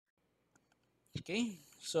Okay,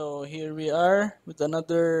 so here we are with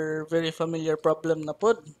another very familiar problem na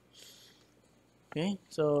pod. Okay,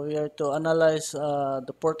 so we are to analyze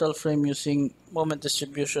the portal frame using moment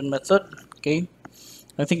distribution method. Okay,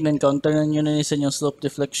 I think na-encounter na nyo na ni sa inyong slope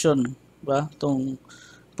deflection, ba? Itong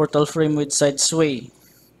portal frame with side sway.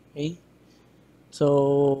 Okay,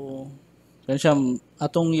 so yan siya,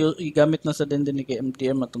 atong igamit na sa din kay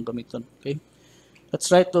MDM atong gamiton. Okay, let's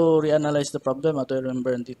try to reanalyze the problem. Ato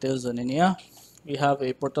remember ang details na niya. We have a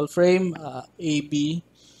portal frame, AB,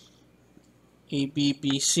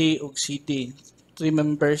 BC, ug CD. Three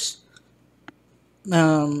members.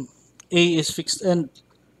 A is fixed end,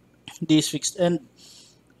 D is fixed end.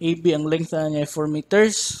 AB ang length na niya ay 4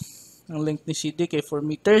 meters. Ang length ni CD kay 4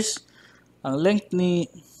 meters. Ang length ni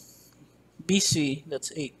BC, that's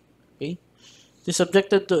 8. Okay? It is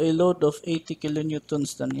subjected to a load of 80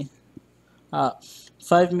 kilonewtons tani.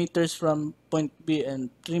 5 meters from point B and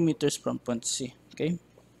 3 meters from point C. Okay?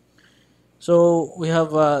 So, we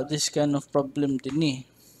have this kind of problem din ni.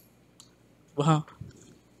 Wow.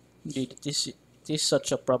 Indeed, it is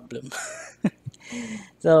such a problem.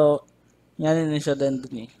 So, yan din siya din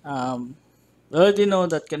ni. We already know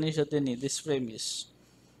that kanin siya din ni. This frame is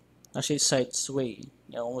actually side sway.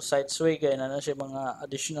 Yung side sway kaya na siya mga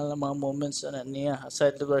additional na mga moments na niya.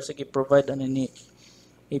 Aside lugar sa provide ano ni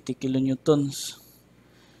 80 kilonewtons.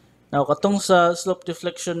 Now, katong sa slope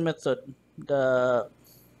deflection method, the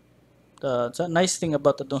nice thing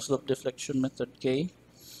about itong slope deflection method kay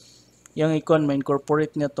yung ikon may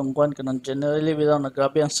incorporate niya tong kwan kanang generally bitaw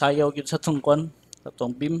nagrabe ang sayaw gyud sa tong kwan sa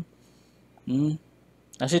tong beam.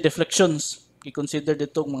 Kasi deflections i-consider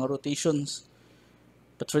dito mga rotations.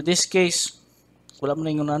 But for this case, wala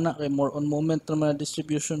man yung nana kay more on moment na mga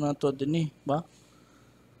distribution na to din ba?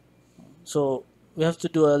 So, we have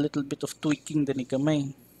to do a little bit of tweaking din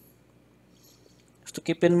kamay. Have to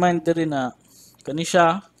keep in mind din na kani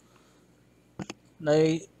siya na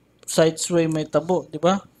side sway may tabo, di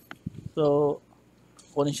ba? So,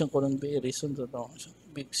 kunin siyang kunin B reason to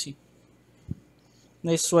big C.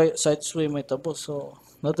 Nice side sway may tabo. So,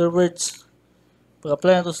 in other words,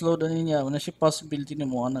 pag-apply na to slow down niya, wala siya possibility na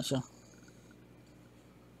mo na siya.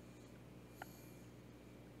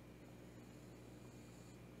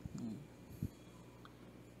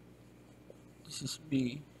 This is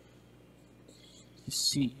B. This is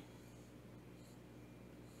C.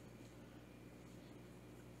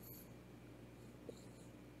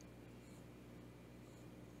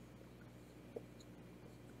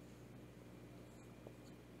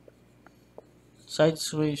 Side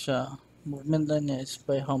sway siya. Movement na niya is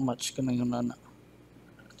by how much kanang yung nana.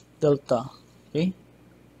 Delta. Okay?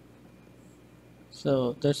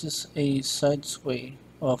 So, this is a side sway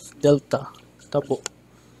of delta. Tabo.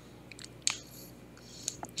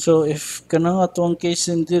 So, if kanang atong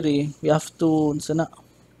case in diri, we have to sana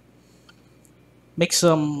make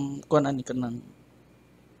some kuan ani kanang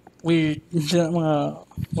weird mga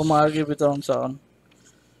pumagi bitaw sa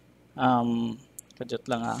kadjot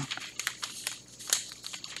lang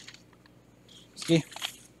sige.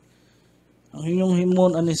 Ang inyong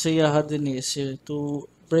himon ani saya din is to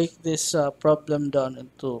break this problem down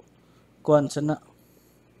into kuan sana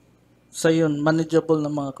sayon manageable na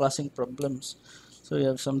mga klaseng problems. So you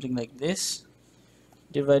have something like this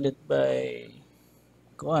divided by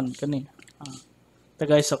kuan kani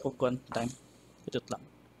tagay sa kuan time kadjot lang.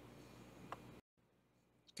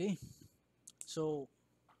 Okay, so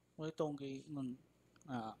itong nun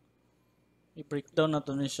i-breakdown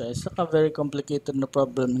nato ni siya is a very complicated na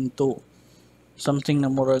problem into something na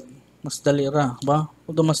murag mas dali ra ba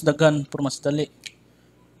o mas dagan pero mas dali.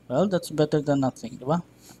 Well, that's better than nothing, di ba?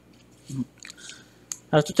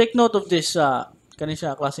 Have to take note of this kani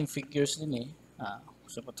siya klaseng figures din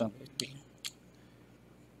so patang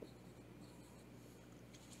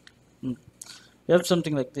you have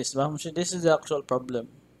something like this, ba? This is the actual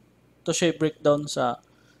problem. Ito siya breakdown sa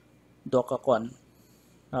doka kwan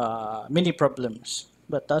mini problems.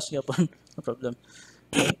 But task yapon no problem.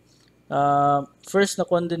 Okay. First na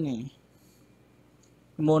kwan din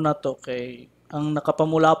muna to kay ang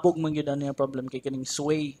nakapamulabog man gyud ani problem kay kining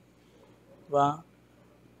sway. Diba?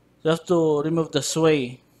 You have to remove the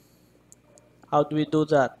sway. How do we do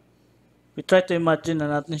that? We try to imagine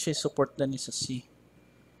na natin siya support na ni sa C.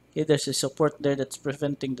 Okay, there's a support there that's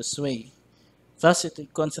preventing the sway. Thus, it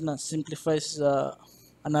constant simplifies the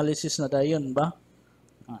analysis na dayon ba?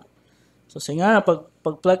 So, nga,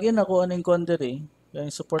 pag-plug in ako aning quantity,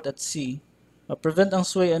 yung support at C, prevent ang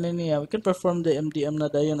sway ano niya, we can perform the MDM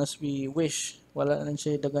na dayon as we wish. Wala na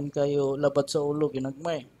siya dagan kayo labat sa ulo,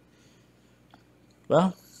 ginagmay.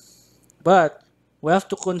 Diba? But, we have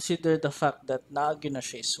to consider the fact that naagi na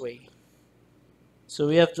siya sway. So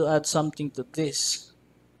we have to add something to this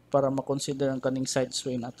para ma-consider ang kaning side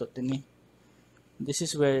sway nato din eh. This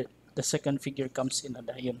is where the second figure comes in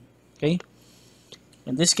adayon. Okay?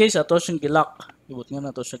 In this case, ato siyang gilak. Ibut nga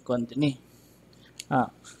nato siya kuan din eh.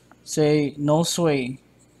 Say no sway.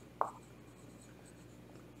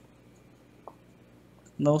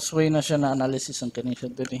 No sway na siya na analysis ang kanin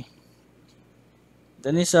siya din eh.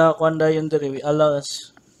 Then sa kuan dayon diri we allow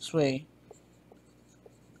as sway.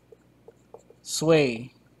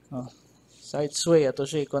 Sway. Side sway ato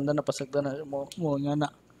siya kuan na pasagdan na mo nga na.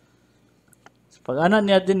 Pag ana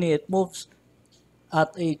niya din it moves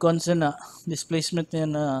at a constant na displacement niya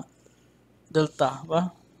na delta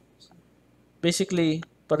ba? Basically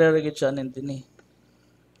pareho gid siya nin din eh.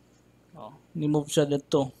 Ni move siya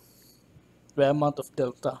dito by amount of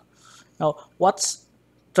delta. Now, what's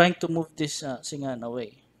trying to move this singan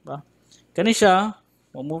away ba? Kani siya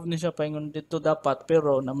move ni siya paingon dito dapat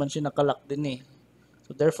pero naman siya nakalak din eh.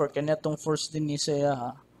 So therefore kanya tong force din ni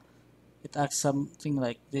siya it acts something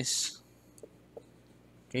like this.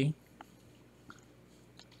 Okay?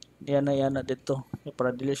 Yan na dito.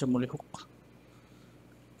 Para dili siya mulihok.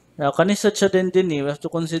 Now, kanisa siya din we have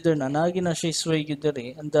to consider na nagi na siya sway yun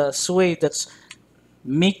diri. And the sway that's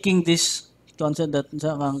making this concept that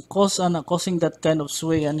causing that kind of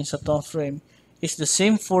sway ani sa top frame is the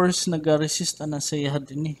same force nag-resist ana sa iya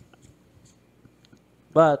din eh.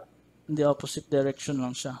 But, in the opposite direction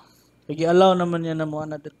lang siya. Pag-i-allow naman niya na mo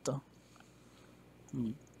na dito.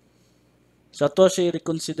 So, ito siya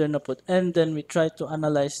i-reconsider na po. And then, we try to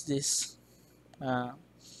analyze this.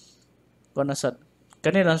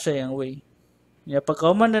 Kanila siya yung way.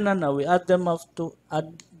 Pagkauman na we add them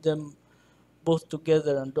both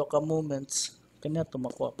together and doka movements. Kanya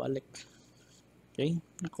tumakuha balik. Okay?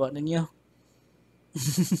 Nakuha ninyo.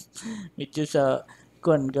 Medyo siya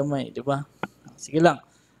kuan gamay, di ba? Sige lang.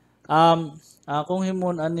 Kung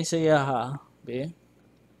himon ani saya be.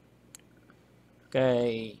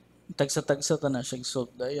 Kay tagsa-tagsa ta na siya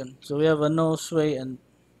solve dayon. So we have a no sway and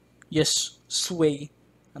yes sway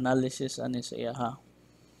analysis ani sa iya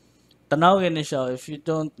Tanawin ni siya if you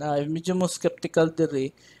don't if medyo mo skeptical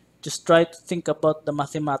diri just try to think about the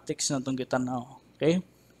mathematics na itong gitanaw. Okay?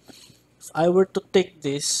 If I were to take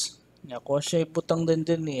this ko siya ibutang din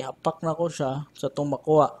hapak na ko siya sa itong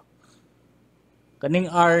makuha. Kaning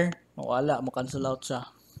R mawala mo cancel out siya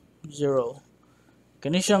 0.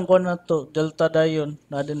 Kani siyang kuha na to, delta dayon,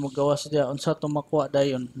 na din mo gawas diya, unsa to makuha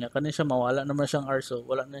dayon. Kani siya mawala naman siyang R, so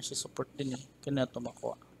wala na siya support din eh. Kani to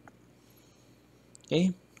makuha. Okay?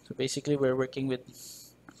 So basically, we're working with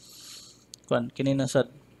kini na sad.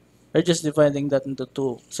 We're just dividing that into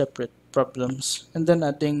two separate problems and then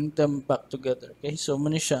adding them back together. Okay? So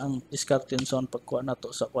muna siya ang discarding zone pagkuha na to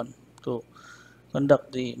sa to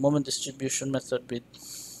conduct the moment distribution method with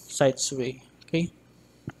side sway. Okay?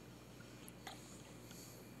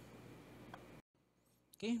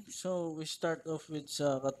 Okay, so we start off with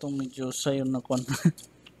sa katong medyo sayon na kon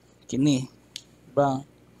kini ba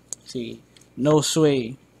si no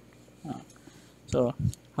sway. So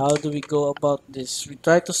how do we go about this? We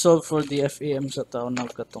try to solve for the FEM sa taon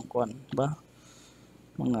ng katong kon ba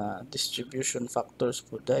mga distribution factors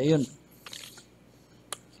po dayon.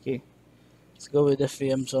 Okay, let's go with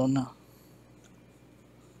FEM zone na.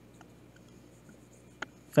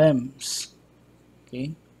 FEMs.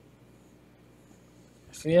 Okay.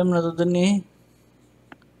 FEM na to dun eh.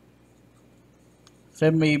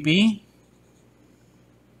 FEM AB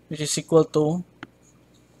which is equal to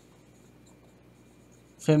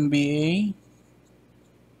FEM BA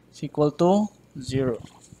is equal to 0.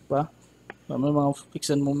 Diba? May mga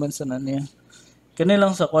fixed moments na niya.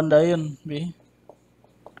 Kanilang sa kwanda yun.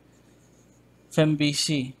 FEM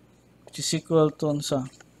BC which is equal to sa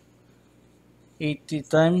 80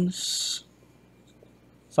 times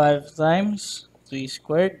 5 times 3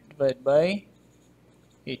 squared divided by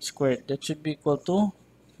 8 squared. That should be equal to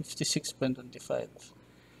 56.25.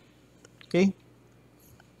 Okay.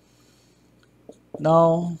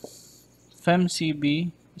 Now,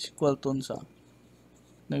 FEMCB is equal to sa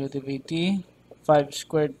negative 80. 5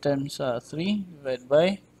 squared times 3 divided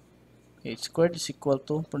by 8 squared is equal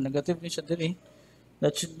to, for negative ni siya diri,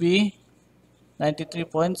 that should be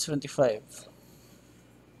 93.75.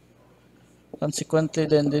 Consequently,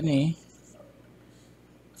 then din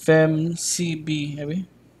FEMCB,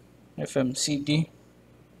 FMCD,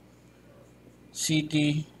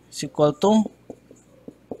 CD is equal to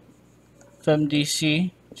FEMDC,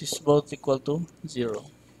 which is both equal to 0.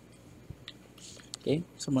 Okay,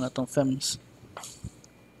 so muna itong FEMs.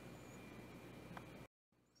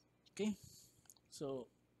 Okay, so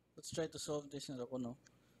let's try to solve this na ako, no?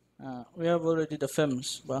 We have already the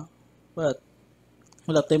FEMs, ba? But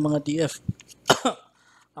Wala tayong mga DF.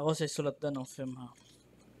 Ako sa sulat na ng FEM ha.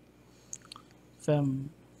 FEM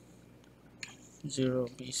 0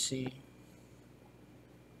 BC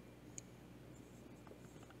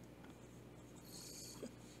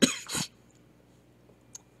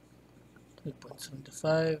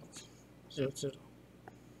 3.75 00.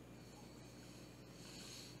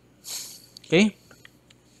 Okay.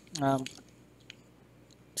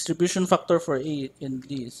 Distribution factor for A and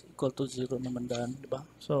D is equal to 0 naman daan, di ba?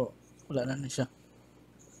 So, wala na siya.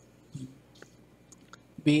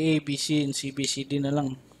 BA, BC, and CBCD na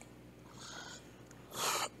lang.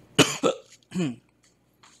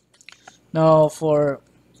 Now, for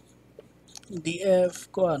DF,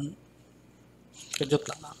 kuan, kajot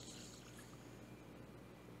lang na.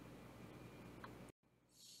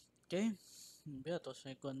 Okay. Biya to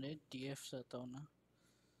sa kuan na DF sa tao na.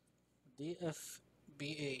 DF,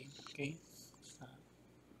 BA. Okay.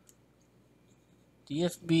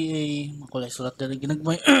 DF, BA, makulay sulat na rin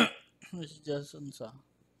ginagmay. It's just sa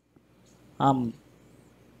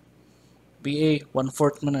BA,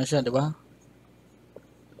 1/4 man na siya, di ba?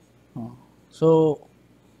 Oh. So,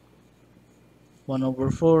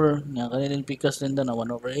 1/4, nga kanilin pikas din na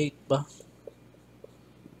 1/8 ba?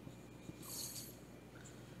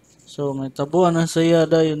 So, may tabuan na sa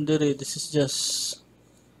yada yun dire. This is just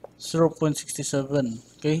 0.67.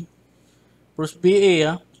 Okay? First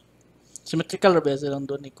BA, symmetrical ba silang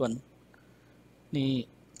doon ni Kon? Ni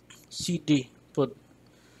CD pod.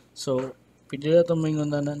 So, pwede na itong may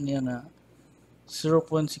ngunanan niya na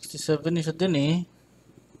 0.67 isa din eh.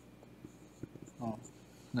 Oh,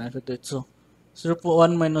 nasa dito. So,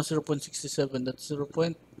 0.1 minus 0.67, that's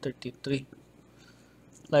 0.33.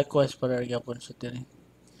 Likewise, para gyapon sa din.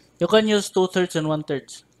 You can use 2/3 and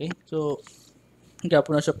 1/3. Okay? So,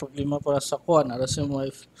 gyapon na siya problema para sa kuan. Arasin mo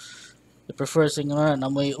if you prefer sa nga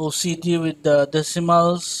na may OCD with the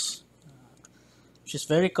decimals, which is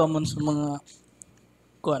very common sa mga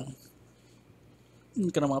kuan.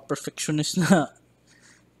 Ka na mga perfectionist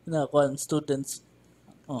na kuan students.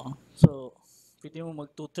 So, pwede mo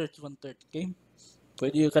mag 2/3, 1/3. Okay?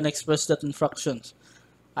 Pwede you can express that in fractions.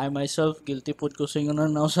 I myself, guilty po ko sa inyo na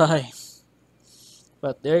nausahay.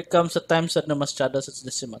 But there comes a times that na mas chadas at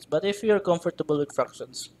decimals. But if you're comfortable with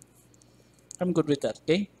fractions, I'm good with that,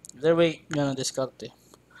 okay? Either way, yun ang diskarte.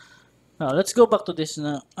 Now, let's go back to this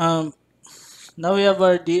na. Now we have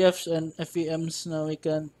our DFs and FEMs. Now we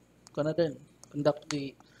can conduct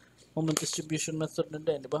the moment distribution method na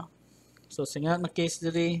din, di ba? So, sa nga na case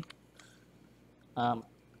diri,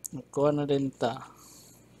 kuha na din ta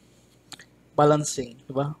balancing, di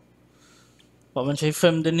ba? Paman siya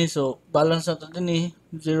FEM din so balance na to din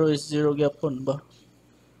 0 is 0 gyapon ba?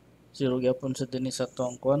 0 gyapon sa din sa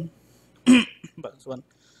tong kuan. Balance 1.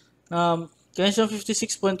 Kaya siya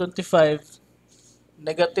 56.25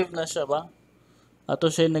 negative na siya ba? Ato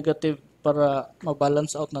siya negative para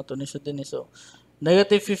ma-balance out na to ni siya din so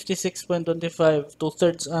negative 56.25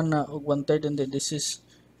 2/3 ana ug 1/3 and then this is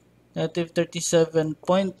negative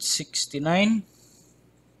 37.69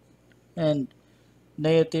 and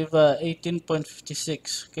negative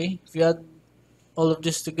 18.56. Okay, if you add all of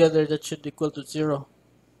this together, that should equal to 0.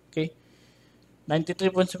 Okay,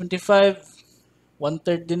 93.75,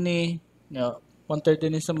 1/3 din ni, 1/3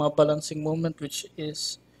 din sa mga balancing moment, which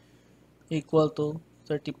is equal to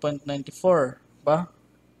 30.94 ba?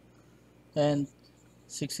 And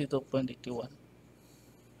 62.81.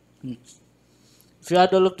 If you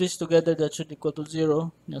add all of this together, that should equal to 0.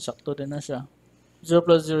 Sakto din na siya. 0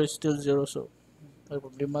 plus 0 is still 0, so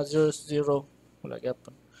problema 0 is 0. Wala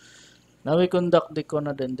gyapon. Now we conduct the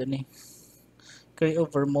na din carry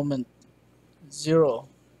over moment 0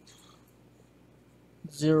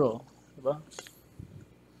 0, diba?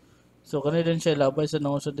 So kanina din siya ilabay sa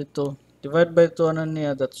nangusod dito. Divide by 2 ano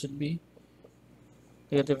niya, that should be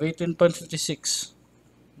negative 18.56.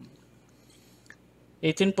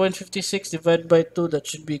 18.56 divided by 2, that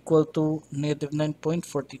should be equal to negative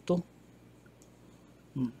 9.42.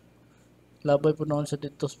 Labay po naman sa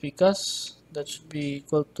dito spikas. That should be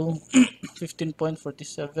equal to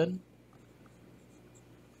 15.47.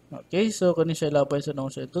 Okay, so kani siya labay sa naman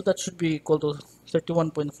sa ito. That should be equal to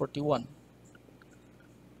 31.41.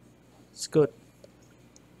 It's good.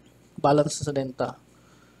 Balance sa denta.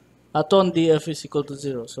 Ato ang DF is equal to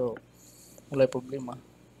 0. So, wala problema.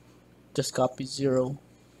 Just copy 0.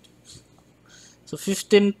 So,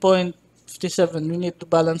 15.57. We need to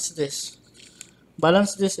balance this.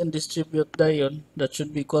 Balance this and distribute dion. That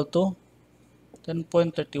should be equal to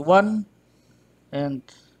 10.31 and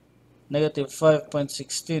negative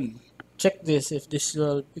 5.16. Check this if this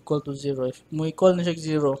will equal to 0. If mo equal na siya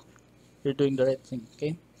 0, you're doing the right thing.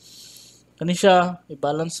 Okay? kani siya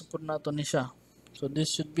i-balance pud nato ni siya. So this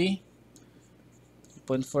should be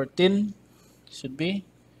 0.14, should be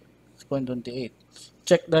 0.28.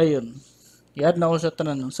 Check dayon. I-add na ko sa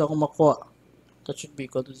tanan sa ako makuha. That should be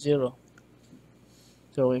equal to 0.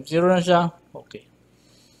 So if 0 na siya, okay.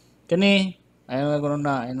 Kani ayun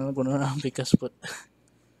na because put.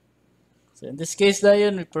 So in this case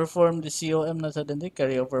dayon we perform the COM na sa dindi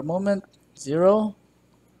carryover moment 0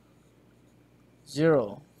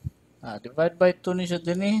 0. Divide by 2 ni siya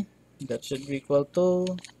dinhi. That should be equal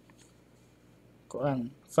to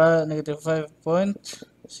negative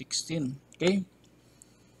 5.16. Okay?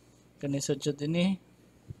 Kani sa siya dinhi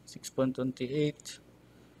 6.28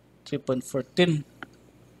 3.14.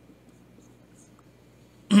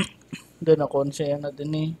 Then ako siya na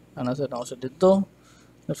dinhi ana sa ako sa dito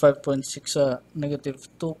na 5.6 sa negative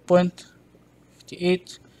 2.58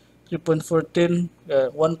 3.14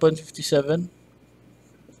 1.57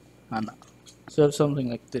 ana. So something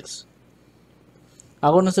like this.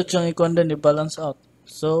 Ako na sa siyang i-con din i-balance out.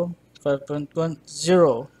 So 5.10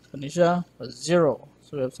 kani siya 0.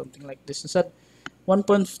 So we have something like this instead.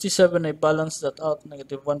 1.57 I balance that out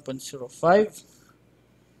negative 1.05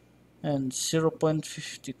 and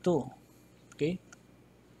 0.52. Okay.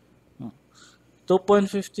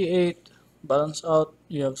 2.58 balance out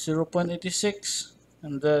you have 0.86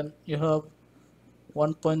 and then you have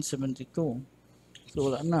 1.72. So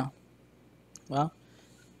wala na.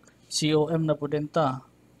 COM na po din ta.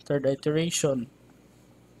 Third iteration.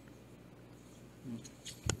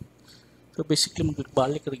 So basically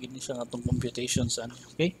magbalik rin gini siya nga itong computations.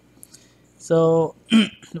 Okay? So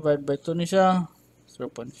divide by 2 ni siya.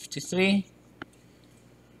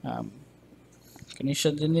 0.53. Kani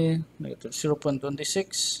siya din negative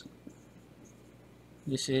 0.26.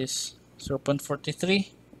 This is 0.43.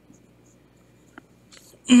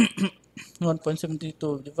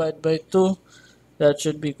 1.72 divided by 2. That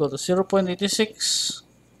should be equal to 0.86.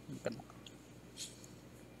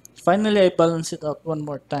 Finally, I balance it out one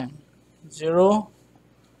more time. 0.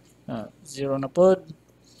 0 na pod.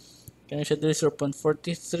 Kaya siya dito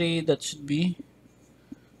 0.43. That should be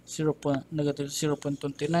negative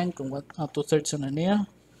 0.29 kung 2/3 na niya.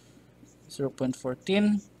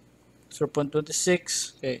 0.14.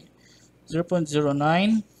 0.26. Okay. 0.09.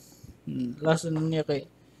 Last na niya kay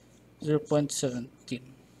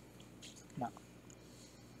 0.17.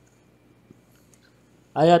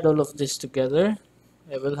 I add all of this together.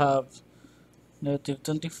 I will have negative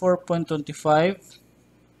 24.25.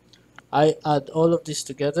 I add all of this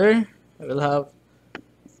together. I will have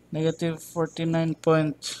negative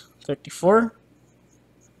 49.34.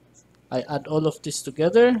 I add all of this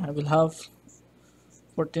together. I will have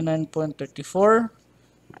 49.34.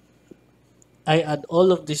 I add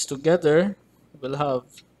all of this together. I will have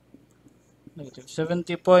negative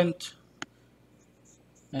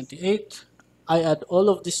 70.98. I add all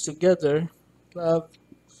of this together, I have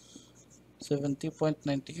 70.98.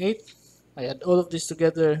 I add all of this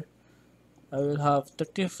together, I will have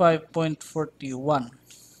 35.41.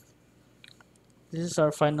 This is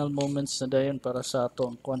our final moments na dayon para sa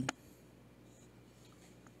atong kwan.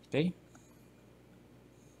 Okay?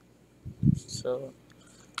 So,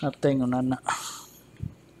 natin unana.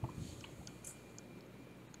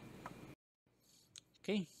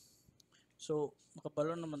 Okay. So,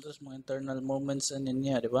 makabalo naman sa mga internal moments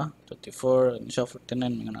niya, di ba? 24, siya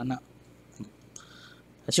 49, mga anak.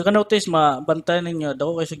 As you can notice, mabantay ninyo,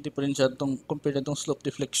 daw kayo sig diferensya itong compared itong slope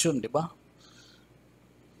deflection, di ba?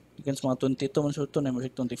 Against mga 22, man ito na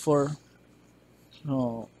may 24.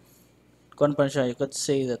 So, kung pa siya, you could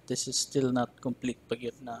say that this is still not complete pag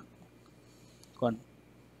yun na kung.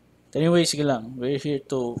 Anyway, sige lang. We're here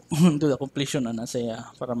to do the completion na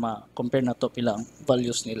saya para ma-compare na to pilang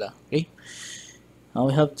values nila. Okay? Now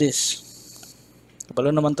we have this.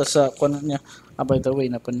 Kabalo naman ta sa kung niya. By the way,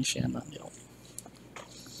 napan siya na.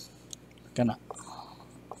 Kana.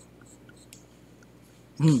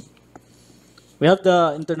 We have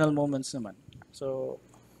the internal moments naman. So,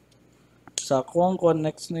 sa kung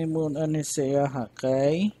next na mo ani siya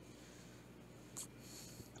kay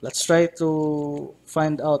let's try to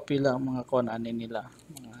find out pila ang mga kon ani nila.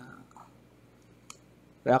 Mga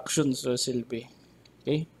reactions sa silbi.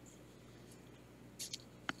 Okay?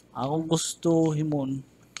 Akong gusto himon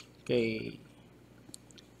kay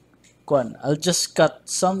I'll just cut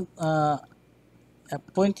some a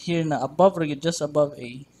point here na above or just above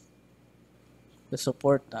A the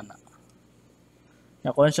support ana.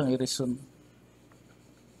 Ya ko siyang i-reason.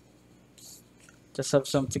 Just have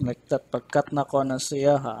something like that. Pag cut na ko na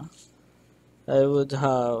siya I would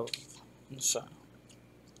have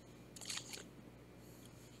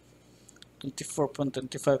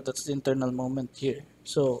 24.25, that's the internal moment here.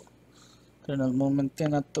 So, internal moment ka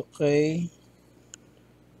na to kay,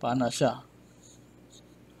 paano siya?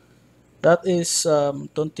 That is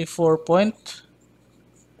 24.25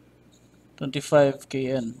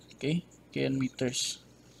 kN, okay? kN meters.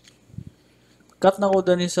 Cut na ko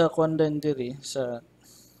dani sa kwandan diri sa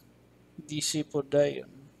DC po dayon.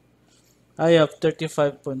 I have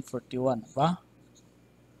 35.41, ba?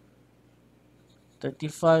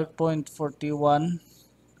 35.41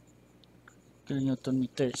 kilonewton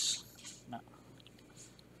meters. Na.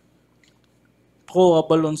 Ko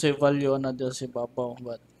abalon sa value na dyan sa babaw,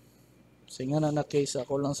 but sa nga na case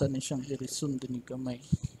ako lang sa nisyang irisun din kamay.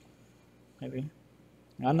 Okay?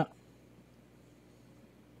 Nga na.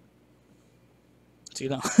 Sige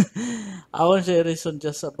lang. Ako siya irisun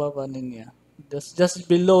just above niya. Just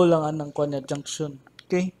below lang anang kanya junction.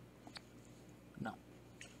 Okay? Na.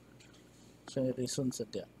 So irisun sa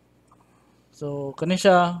dia. So kani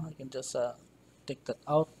siya, I can just take that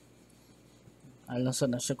out. Alam sa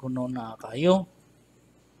na siya kuno na kayo.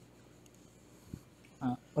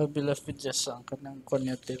 We'll be left with just ang kanang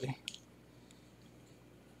kanya tiri.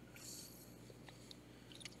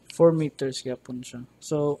 4 meters yapon siya.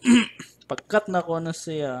 So pagkat na ko na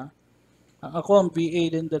siya, ako ang BA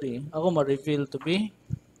din dali, ako ma-reveal to be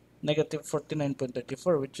negative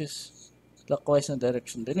 49.34, which is clockwise na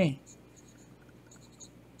direction din eh.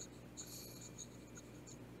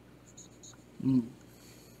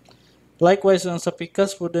 Likewise, ang sa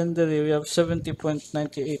Pikas po din dali, we have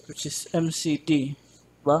 70.98, which is MCD.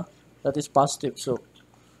 Ba? That is positive. So,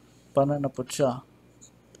 paano na po siya?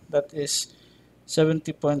 That is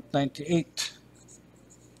 70.98.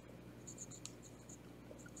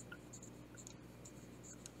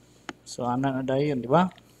 So, ana na dahil yun, di ba?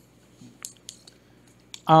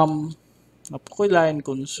 Napokoy lain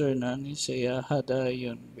concern na ni saya hada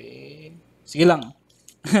yun, be. Sige lang.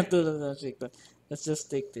 Let's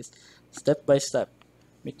just take this step by step.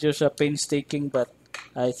 Medyo siya painstaking, but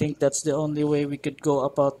I think that's the only way we could go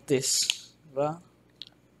about this. Diba?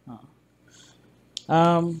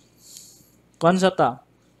 Kung sa ta,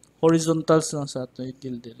 horizontals lang sa ito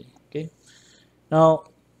i-deal dili. Okay?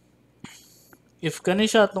 Now, if kani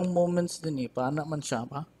siya itong moments din paano man siya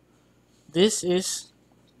pa? This is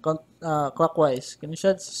clockwise. Kani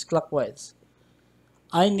siya, this is clockwise.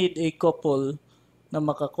 I need a couple na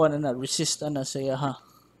makakuha na resist na siya ha.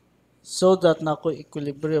 So that na ko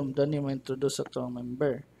equilibrium dani ma-introduce sa itong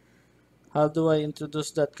member. How do I introduce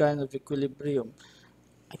that kind of equilibrium?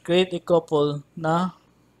 I create a couple na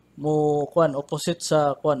mo opposite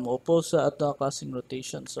sa mo oppose sa ato kasing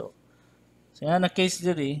rotation. So, sa na case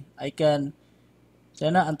diri, I can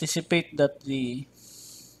sana anticipate that the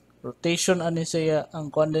rotation ani saya ang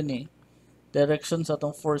ni direction sa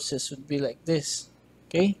atong forces would be like this.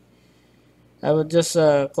 Okay? I would just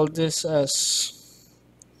call this as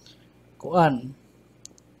HA,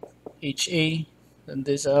 and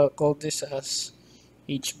this call this as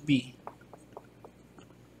HB.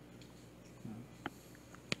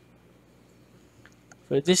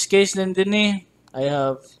 For this case din I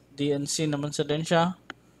have DNC naman sa din siya.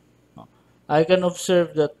 I can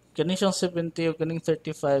observe that kaning siyang 70 o kaning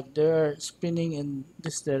 35, they are spinning in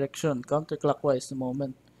this direction, counterclockwise the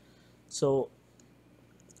moment. So,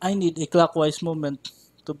 I need a clockwise moment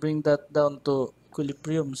to bring that down to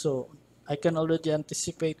equilibrium. So, I can already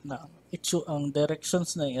anticipate na ang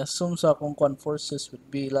directions na i-assume sa akong forces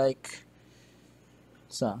would be like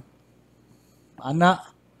sa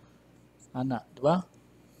ana, di ba?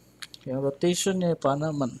 Yung rotation niya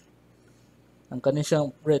paana man. Ang kaning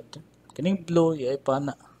siyang red. Kaning blue ay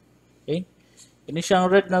pana. Okay? Kani siyang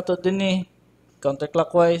red na to din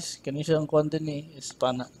counterclockwise. Kani siyang kwan din is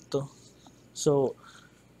pana to. So,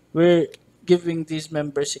 we're giving these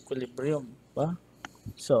members equilibrium. Ba?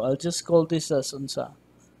 So, I'll just call this as unsa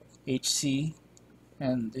HC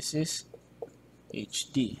and this is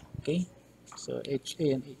HD. Okay? So,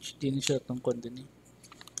 HA and HD ni siya itong kwan din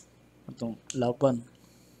itong laban.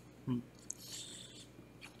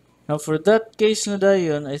 Now, for that case na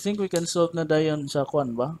dayon, I think we can solve na dayon sa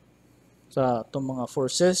kwan ba? Sa itong mga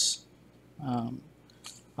forces.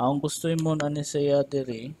 Ang gusto mo na ni saya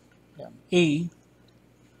diri, A,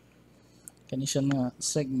 kani siya na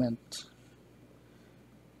segment.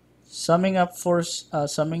 Summing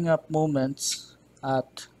up moments at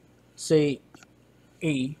say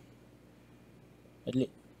A,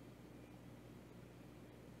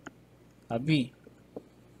 B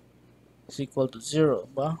is equal to 0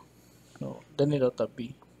 ba? So, ganito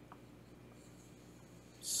B.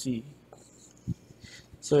 C.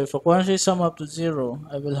 So, if I want to sum up to 0,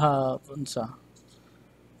 I will have unsa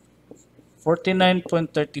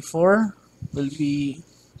 49.34 will be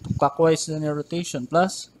clockwise linear rotation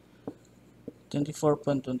plus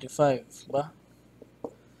 24.25 ba?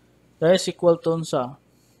 That is equal to sa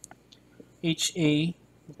HA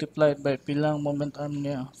multiplied by pilang moment arm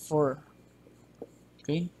niya 4.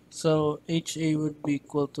 Okay? So HA would be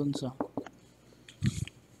equal to sa,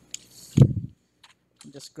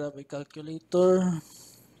 just grab a calculator,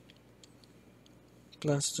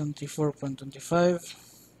 plus 24.25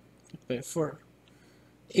 by 4.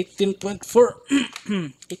 18.4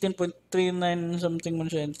 18.39 something man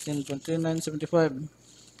siya, 18.3975,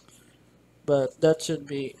 but that should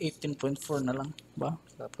be 18.4 na lang ba?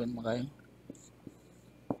 Tapos makayo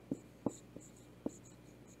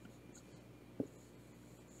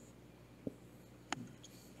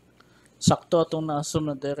sakto atong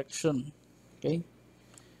na-assume na direction. Okay?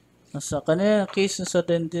 Nasa kanina case na sa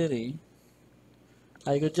dendiri,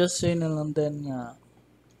 I could just say na lang din nga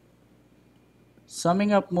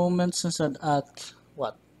summing up moments na sad at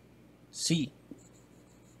what? C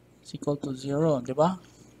is equal to 0, di ba?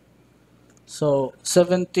 So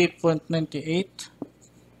 70.98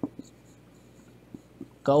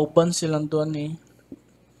 kauban silang doon ni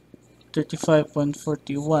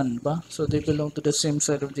 35.41 ba? So they belong to the same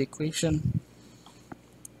side of the equation.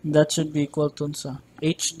 That should be equal to sa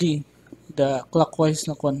HD, the clockwise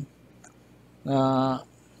na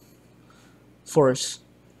force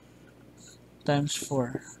times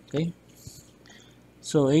 4. Okay?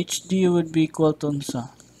 So HD would be equal to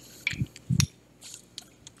sa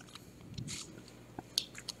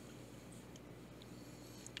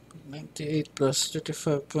 98 plus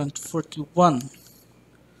 35.41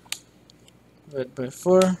 divided by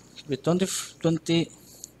 4 be 26.6.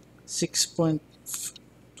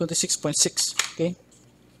 Okay?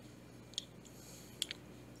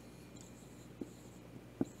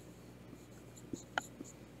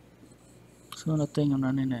 So natin yung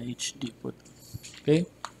nanin na HD po. Okay?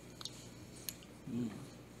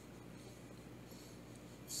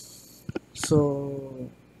 So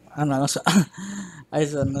ano sa ay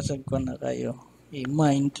sa nasag ko na kayo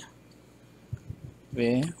i-mind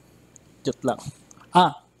be jot lang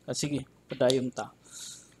sige padayon ta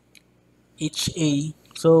HA.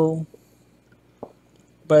 So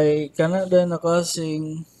by Canada na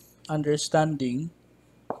kasing understanding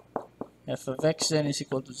f of x then is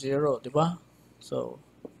equal to 0, di ba? So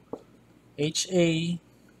HA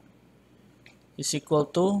is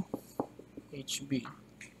equal to HB.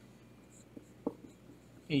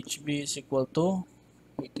 HB is equal to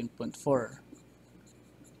 18.4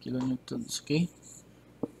 kilonewtons. Okay?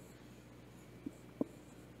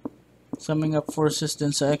 Summing up forces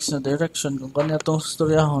din sa x na direction, kung kanya itong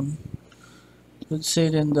storyahon, could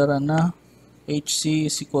say din dara na HC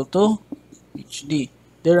is equal to HD.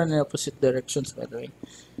 They are in opposite directions, by the way.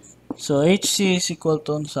 So HC is equal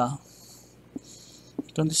to sa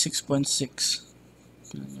 26.6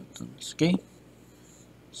 kilonewtons. Okay?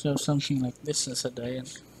 So something like this na sa dayan.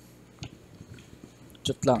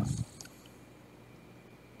 Jot lang.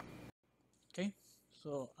 Okay?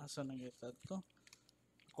 So asa na kita to?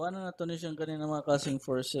 Kuha na nato ni siyang kanina mga kasing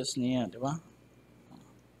forces niya, di ba?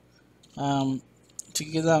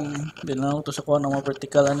 Sige lang, di na ako to sa kuha ng mga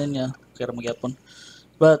vertical ano niya, kaya magyapon.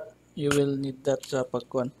 But you will need that sa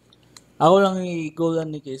pagkuhan. Ako lang i-goal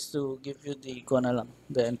ni is to give you the kuha na lang,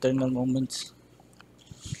 the internal moments.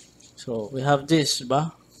 So we have this,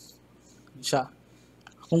 ba? Siya.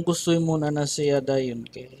 Kung gusto mo na siya dayon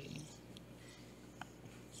kay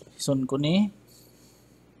son ko ni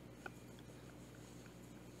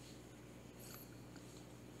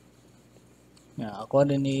ako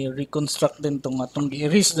din i-reconstruct din tong atong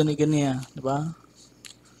i-erase din ni ganiya, di ba?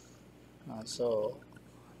 So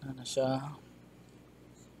ano siya?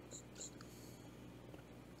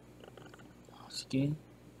 Sige.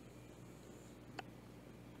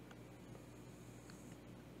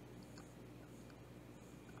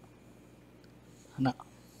 Ana.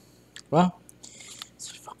 Diba?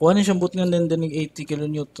 Kuha ni siyang but nga din 80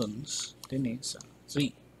 kilonewtons. Din sa 3,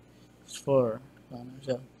 4, ano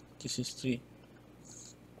siya? This is 3.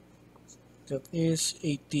 That is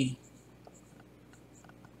 80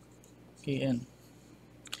 kN.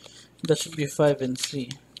 That should be 5 and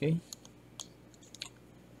 3. Okay?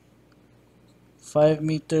 5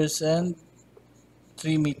 meters and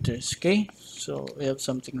 3 meters. Okay? So, we have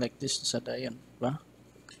something like this sa dayan. Diba?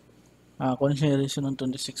 Kung siya relation ng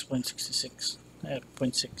 26.66.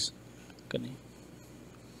 0.6. Kani.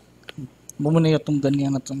 Mumuna itong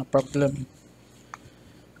ganyan na ito na problem.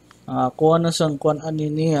 Kuha na sang kuhan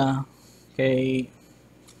ani niya kay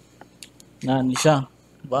nani siya,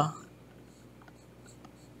 ba?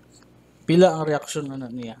 Pila ang reaksyon na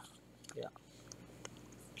niya. Yeah.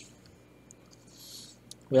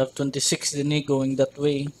 We have 26 din going that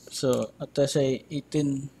way. So at say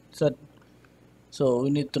 18 sad. So we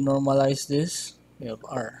need to normalize this. We have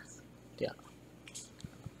R. Yeah.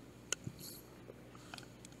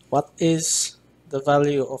 What is the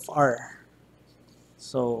value of R?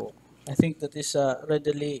 So I think that is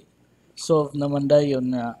readily solved naman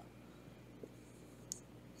dayon na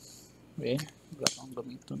wala akong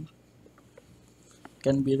gamiton.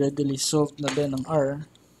 Can be readily solved na din ng R,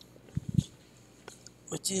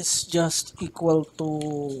 which is just equal to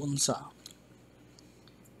unsa.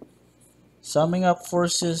 Summing up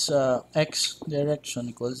forces x direction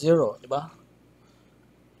equals 0, di ba?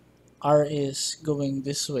 R is going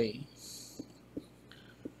this way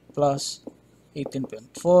plus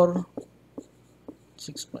 18.4,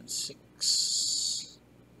 6.6,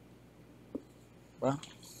 diba?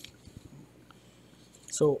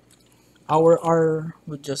 So our R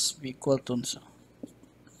would just be equal to 8.2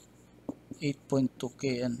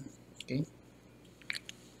 kN. Okay,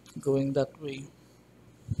 going that way.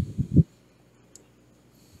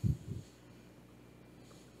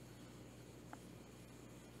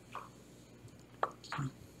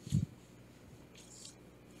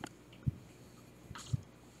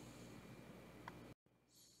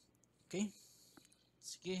 Okay,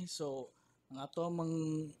 sige, so ang ato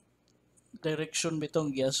mang direction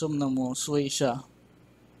bitong giassume na mo sway siya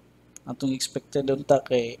atong expected unta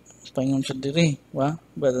kay paingon siya diri, ba?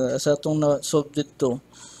 But sa atong na solve dito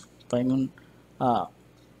paingon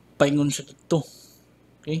paingon siya dito.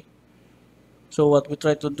 Okay, so what we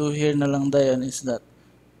try to do here na lang dayon is that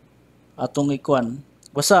atong ikuan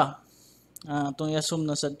basta atong i-assume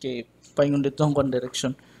na sad kay paingon dito ang one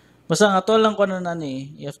direction. Basta ang ato lang kuno na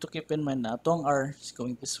ni, you have to keep in mind na atong R is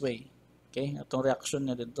going this way. Okay, atong reaction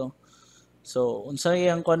niya dito. So unsa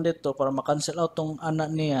iyang kuan dito para ma-cancel out tong ana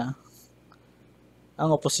niya,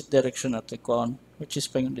 ang opposite direction nato ikuan, which is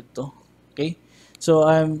paingon dito. Okay, so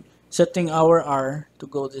I'm setting our R to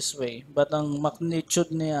go this way, but ang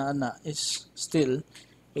magnitude niya ana is still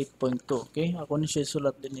 8.2. Okay, ako ni siya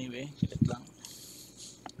sulat din anyway. Kilit lang.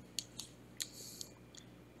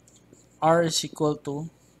 R is equal to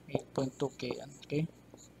 8.2 kN. Okay,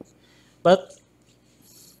 but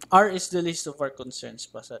R is the least of our concerns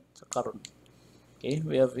pa sa karon. Okay,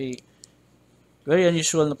 we have a very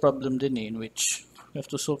unusual na problem din in which we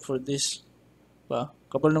have to solve for this. Ba?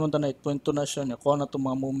 Kapal naman na 8.2 na siya niya. Kuha na itong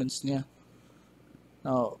mga moments niya.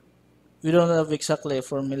 Now, we don't have exactly a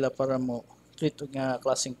formula para mo treat nga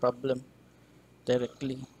klaseng problem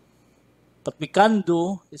directly. What we can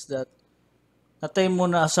do is that natay mo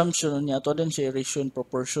na assumption niya ato din siya ratio and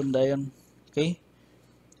proportion dayon. Okay?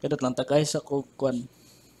 Kaya lang tagay sa kwan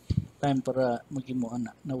time para magimo ana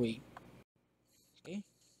na way. Okay?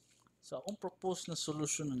 So akong propose na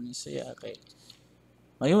solution ni siya kay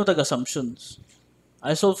mahimo tag assumptions.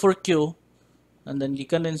 I solve for Q and then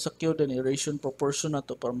gikan din sa Q then ratio and proportion na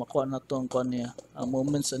to para makuha na to ang kwan niya, ang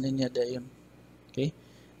moments ani niya dayon. Okay?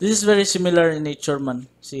 This is very similar in nature man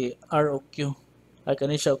si R o Q. Ay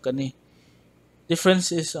kani siya o kani. Difference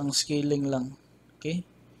is ang scaling lang. Okay?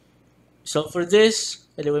 Solve for this,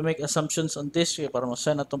 and then we make assumptions on this para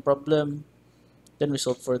ma-solve na itong problem. Then we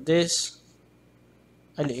solve for this.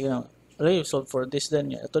 We solve for this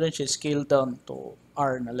then. Ito din siya scale down to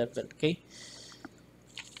R na level. Okay?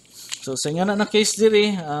 So, sa nga na case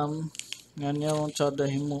diri, nga niya mong tsada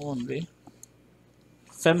himuon. Okay?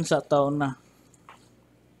 Fem sa taon na.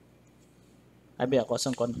 Abi ako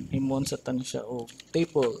asang kon himuon sa tan siya o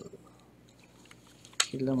table.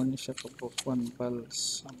 Kila man siya po 1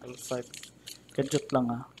 pals sample 5. Kadjot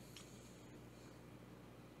lang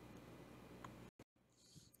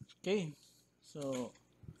Okay. So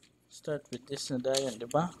start with this na dayon,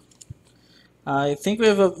 di ba? I think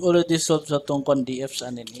we have already solved sa tong kon DF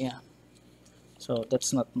sa niya. So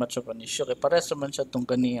that's not much of an issue. Kay pares man siya tong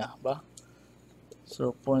kaniya, ba?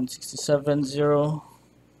 0.670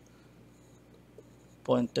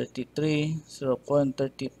 0.33,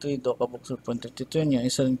 0.33, do kabuk 0.32 niya,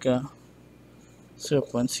 isa rin ka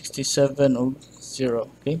 0.67 o 0,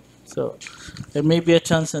 okay? So, there may be a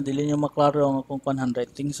chance na dili nyo maklaro ang akong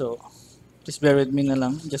handwriting, so please bear with me na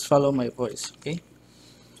lang, just follow my voice, okay?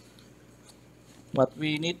 What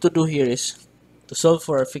we need to do here is to solve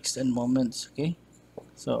for our fixed end moments, okay?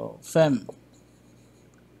 So, fems,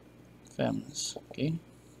 okay?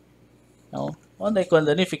 Now, on the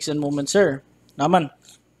ni fixed end moments, sir. Naman.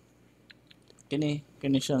 Kini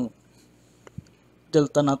siyang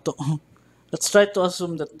delta na to. Let's try to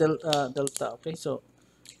assume that delta. Okay, so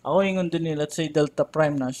ako ingon din let's say delta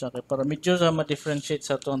prime na siya kay para medyo sa ma-differentiate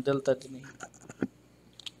sa to ang delta din.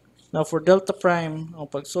 Now for delta prime, ang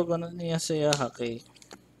pag-solve na niya siya kay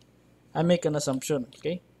I make an assumption,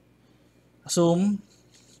 okay? Assume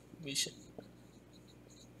we should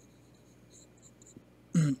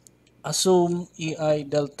assume EI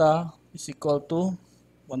delta is equal to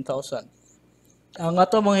 1,000. Ang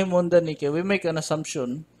ato mga himundan ni kay we make an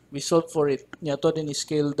assumption, we solve for it. Nya to din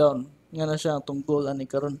scale down. Nga na siya atong goal ani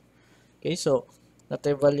karon. Okay, so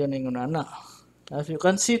natay value ningon ana. As you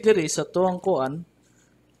can see diri sa tuang kuan,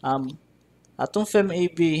 atong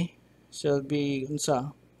FEM-AB shall be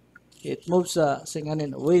unsa? It moves sa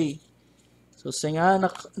singanin away. So singa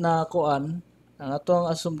na kuan, ang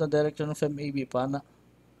atong assumed na direction ng FEM-AB pana.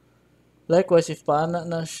 Likewise, if pana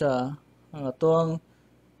na siya, ang atong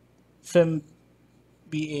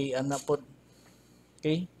FEM-BA ana pod.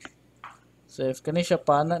 Okay? So if kani siya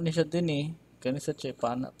pana ni siya din kani sa siya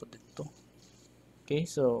pana po dito. Okay,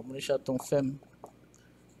 so muna siya itong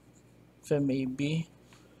FEM-AB,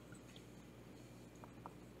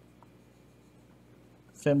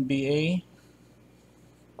 FEM-BA,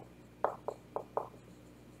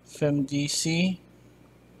 FEM-DC,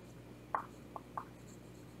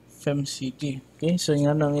 FEM-CD. Okay, so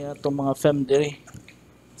yan ang itong mga FEM diri.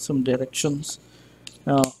 Some directions.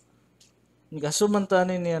 Now,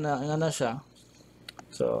 nagasumantanin niya na nga na siya.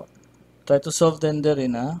 So, try to solve then diri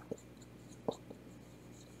na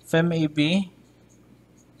FEM-AB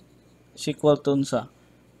is equal to sa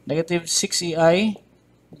negative 6EI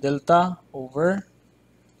delta over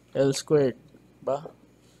L squared. Ba?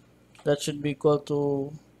 That should be equal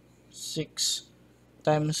to 6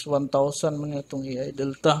 times 1,000 man itong EI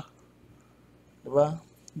delta. Diba?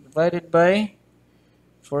 Divided by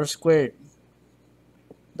 4 squared.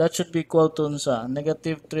 That should be equal to sa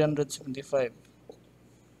negative 375.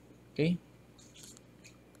 Okay?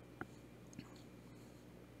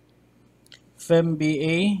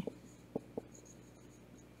 FEM-BA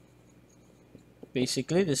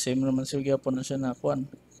basically the same naman siya gyapon na siya na kuan.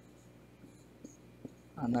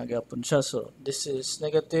 Ana gyapon siya. So this is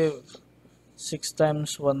negative 6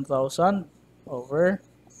 times 1,000 over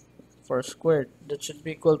 4 squared. That should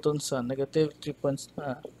be equal to sa negative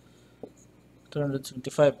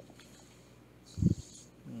 375.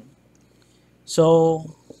 So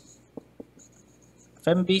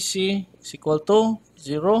FEM-BC is equal to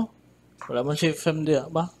 0. Wala man siya FEM diya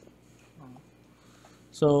ba?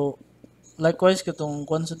 So likewise katong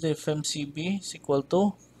quantity FEM-CB is equal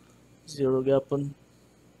to 0 gyapon.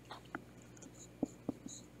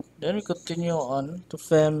 Then we continue on to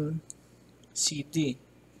FEM-CD.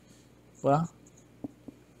 Ba?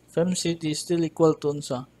 FEM-CD is still equal to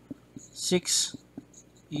sa 6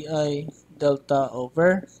 EI delta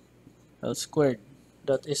over L squared.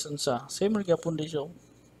 That is unsa same ra gyapon di siya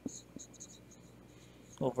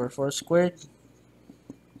over 4 squared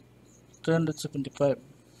 375.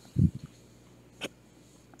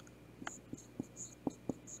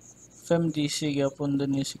 FEM-DC gyapon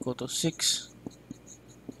din is equal to 6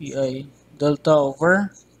 EI delta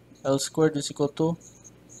over L squared is equal to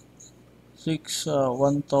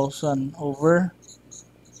 1,000 over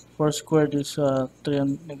 4 squared is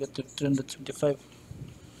negative 375.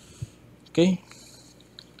 Okay?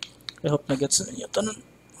 I hope na-gets na ninyo tanon.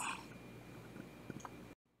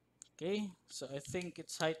 Okay, so I think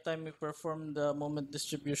it's high time we perform the moment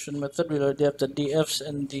distribution method. We already have the DFs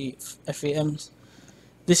and the FEMs.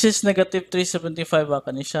 This is negative 375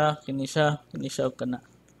 kani siya, kana.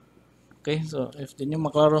 Okay, so if di nyo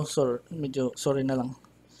maklaro, medyo sorry na lang.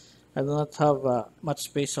 I do not have much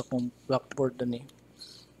space sa akong blackboard na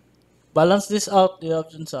Balance this out, you have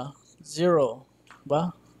dun sa 0.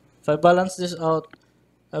 Ba? If I balance this out,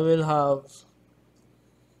 I will have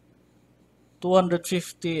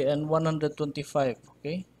 250 and 125.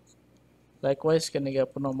 Okay? Likewise, kanigya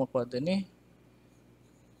po na makuha din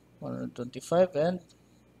 125 and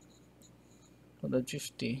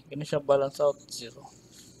 150. Kani siya balance out 0.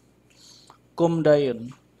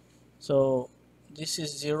 Dayon. So, this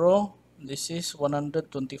is 0. This is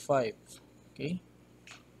 125. Okay?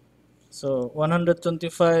 So,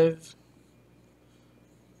 125,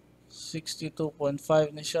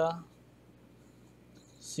 62.5 na siya.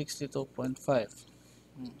 62.5.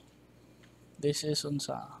 This is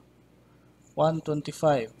unsa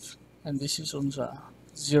 125 and this is unsa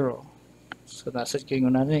 0. So nasa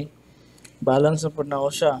kayo na balance na po na ako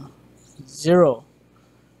siya 0.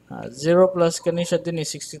 0 plus kani siya din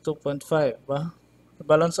 62.5 ba?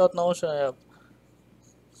 Balance out na ako siya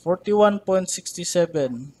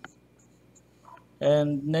 41.67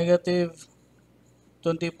 and negative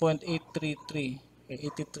 20.833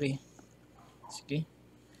 83. Sige.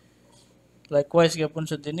 Likewise, gapon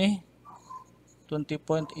siya din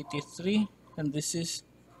 20.83 and this is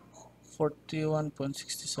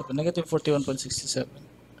 41.67, negative 41.67.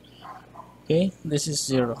 Okay, this is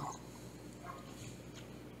 0.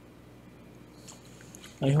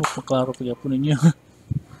 I hope maklaro pa po ninyo.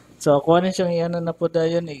 So, ako na siyang iyan na po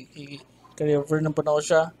dayon. I-cover na po na ko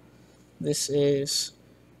siya. This is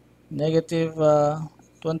negative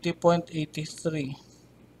 20.83.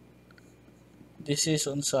 This is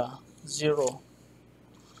unsa 0.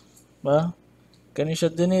 Ba? Kani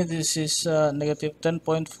siya din this is negative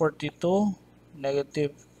 10.42,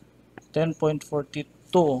 negative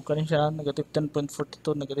 10.42. Kani siya negative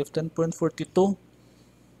 10.42, negative 10.42.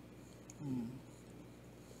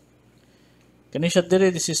 Kani siya dire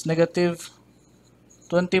this is negative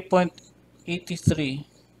 20.83.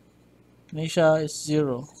 Kani siya is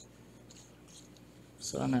 0.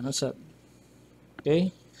 So ano na sa.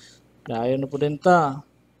 Okay? Kaya na po din ta.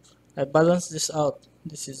 I balance this out.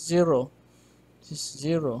 This is 0. This is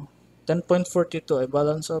 0. 10.42. I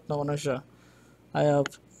balance out na ko na siya. I have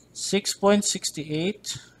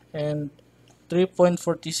 6.68 and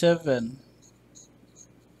 3.47.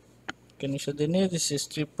 Kani siya din this is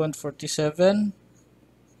 3.47.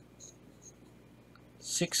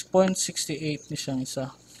 6.68 ni siyang isa.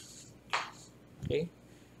 Okay?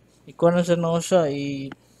 Ikuha na siya na ko siya.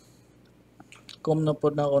 I-com na po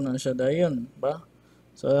na ako na siya dayon. Ba?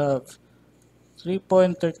 So I have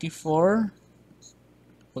 3.34.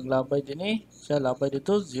 Paglabay din siya labay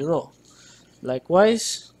dito 0.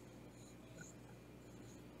 Likewise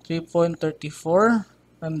 3.34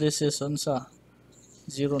 and this is unsa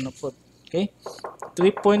 0 na po. Okay?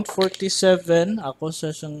 3.47 ako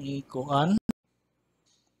sa siyang ikuhan.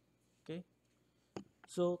 Okay?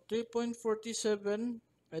 So 3.47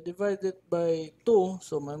 I divide it by 2,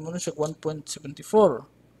 so may muna siya 1.74.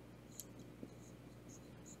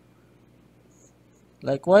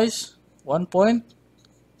 Likewise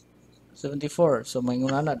 1.74, so may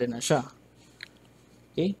ngunana din na siya.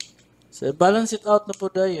 Okay? So balance it out na po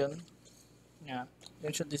dayon. Yeah.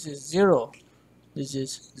 This is 0. This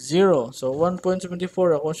is 0. So 1.74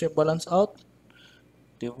 ako siya balance out.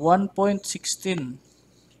 The 1.16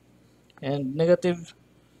 and negative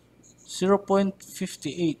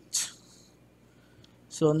 0.58.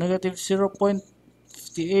 So negative 0.58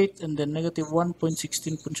 and then negative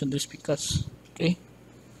 1.16 po siya dos pikas. Okay?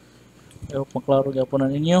 Ayaw maklaro gapon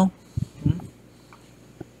na ninyo.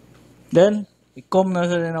 Then, i-com na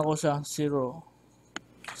rin ako sa 0.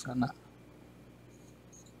 Sana.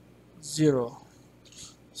 0.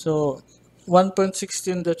 So,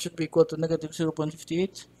 1.16 that should be equal to negative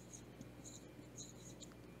 0.58.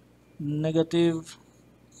 Negative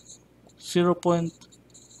 0.58.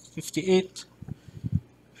 58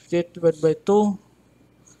 divided by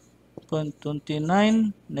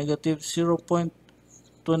 2.29. Negative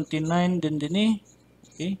 0.29 din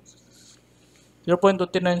Okay.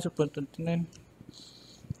 0.29, 0.29.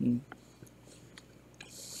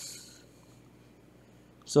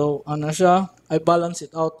 So, ano siya? I balance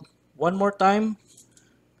it out one more time.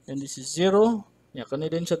 And this is 0. Yeah, kanina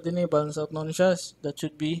din siya din balance out na siya. That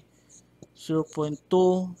should be 0.2,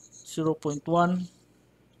 0.1,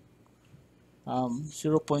 0.1,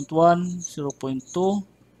 0.2.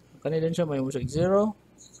 Kanina din siya may musik 0.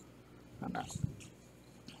 Ano?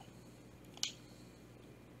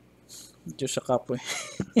 Diyos sa kapoy.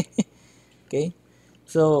 Okay?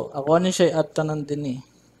 So, ako na siya i-add tanan din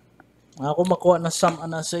Ako makuha na sum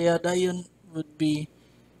ana saya dayon would be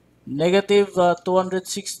negative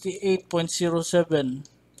 268.07.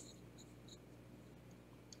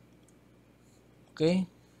 Okay?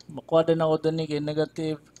 Makuha din ako din kay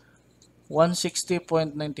negative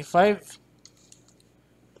 160.95.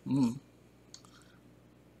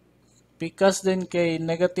 Pikas din kay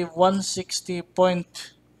negative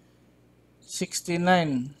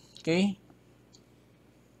 160.69. Okay?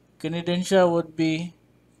 Kani din siya would be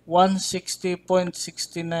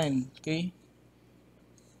 160.69. Okay?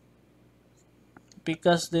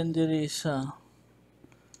 Pikas din diri sa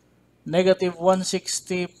negative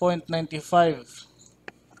 160.95.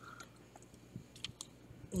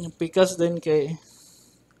 Pikas din kay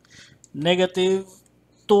negative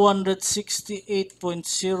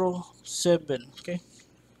 268.07. Okay?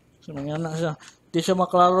 So, nangyana siya. Di siya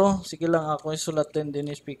maklaro. Sige lang ako isulatin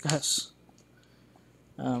din is pikas.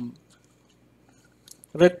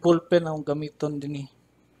 Red ball pen ang gamiton din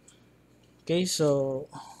Okay,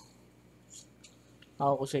 so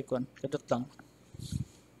ako ko sa ikon. Kadot lang.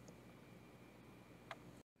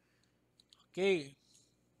 Okay.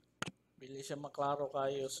 Bili siya maklaro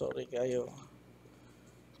kayo. Sorry kayo.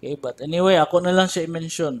 Okay, but anyway, ako na lang siya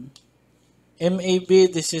i-mention.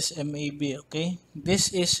 MAB, this is MAB, okay?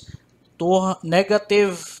 This is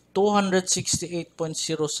negative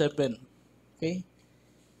 268.07. Okay?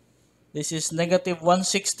 This is negative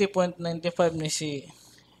 160.95 ni si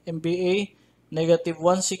MBA, negative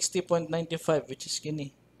 160.95 which is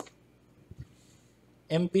kini.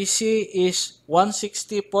 MBC is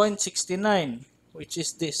 160.69 which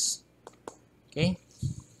is this. Okay?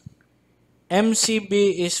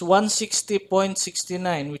 MCB is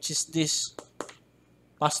 160.69 which is this.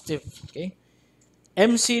 Positive. Okay?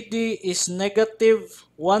 MCD is negative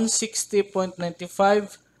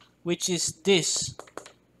 160.95 which is this.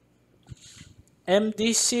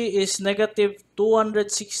 MDC is negative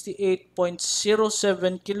 268.07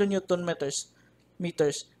 kilonewton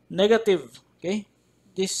meters. Negative. Okay?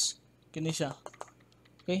 This. Kini siya.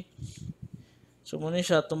 Okay? So, muna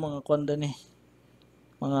siya itong mga kwanda ni.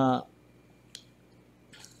 Mga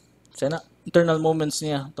sana, internal moments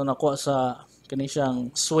niya. Ito nakuha sa kini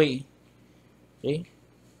siyang sway. Okay?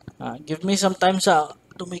 Give me some time to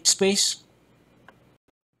make space.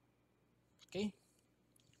 Okay?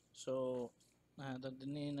 So,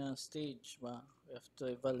 din na stage ba? We have to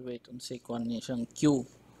evaluate on say kuan niya siyang Q.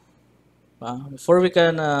 Ba? Before we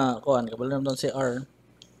can kuan kabalo naman si R,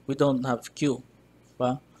 we don't have Q.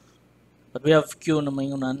 Ba? But we have Q na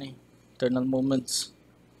mayunan ni internal moments.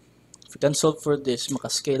 If we can solve for this,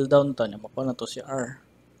 maka-scale down to niya, makuha na to si R.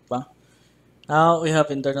 Ba? Now, we have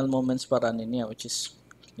internal moments para niya, which is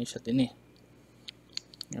kini siya din eh.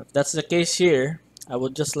 If that's the case here, I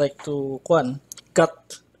would just like to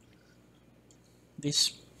cut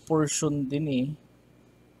this portion din eh.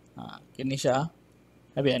 Kini siya.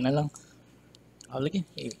 Abi, na lang. Lagi,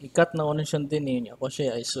 i-cut na ko na siya din eh. Ako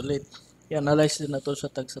siya isolate. I-analyze din na to sa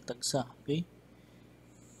tagsa-tagsa. Okay?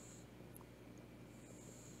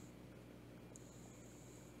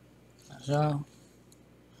 So,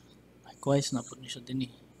 likewise na po niya din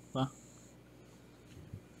eh. Ba?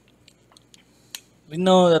 We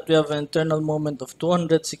know that we have an internal moment of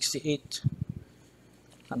 268.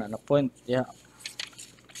 Ano na point? Yeah.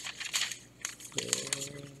 Okay.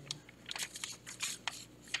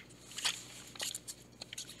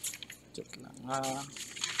 Check lang siya.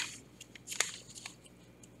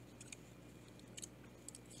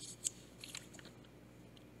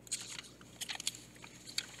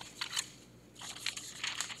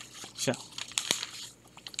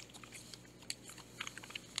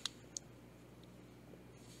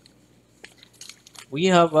 We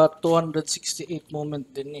have a 268 moment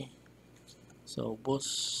din eh. So,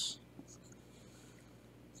 boss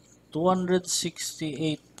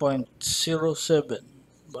 268.07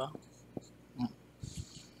 ba?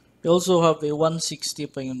 We also have a 160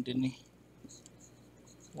 pa yun din eh.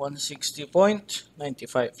 160.95.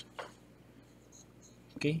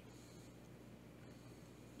 Okay?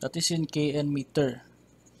 That is in kn meter.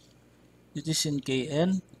 It is in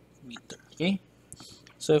kn meter. Okay?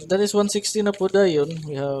 So if that is 160 na po dayon,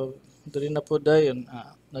 we have diri na po dayon.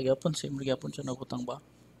 Nagyapon siya nabutang ba?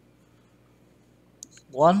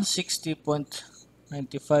 160.95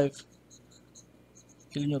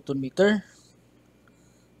 kilonewton meter.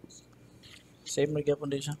 Same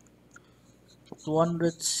nagyapon din siya.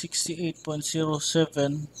 268.07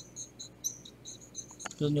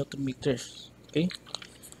 kilonewton meters. Okay?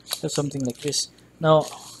 So something like this. Now,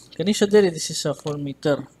 kani siya diri, this is a 4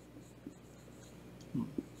 meter.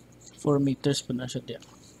 4 meters pa na siya diya.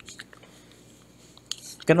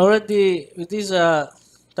 Can already, with these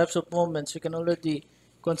types of moments, we can already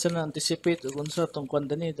anticipate kung sa itong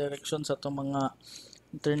ni direction sa itong mga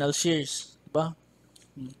internal shears. Diba?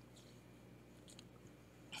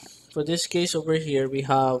 For this case over here, we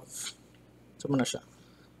have, saan na siya?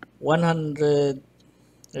 100,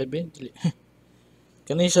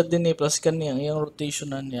 kani siya din eh, plus kani, yung rotation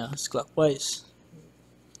na niya is clockwise.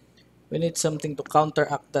 We need something to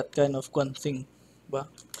counteract that kind of thing.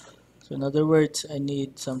 Ba? So in other words, I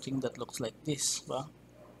need something that looks like this. Ba?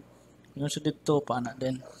 Yung siya dito, paana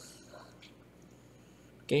din.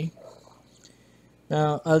 Okay?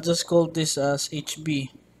 Now, I'll just call this as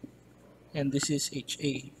HB. And this is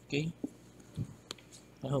HA. Okay?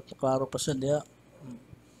 I hope makaro pa siya diya.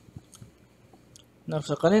 Now,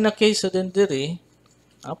 sa kanina case sa din diri,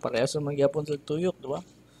 parehas sa magyapon sa tuyok, diba?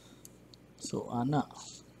 So, ana.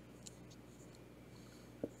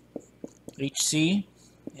 HC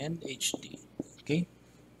and HD. Okay?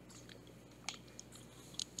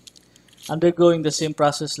 Undergoing the same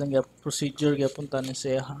process lang yung procedure punta ni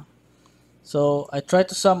siya. So, I try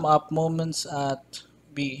to sum up moments at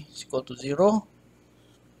B is equal to 0.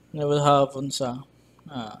 And I will have unsa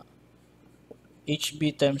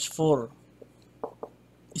HB times 4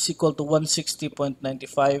 is equal to 160.95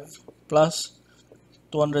 plus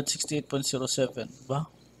 268.07. Ba?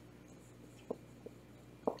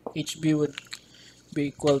 HB would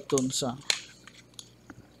be equal to unsa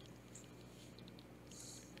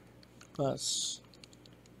Pass.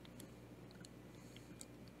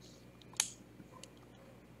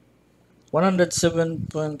 $107.26.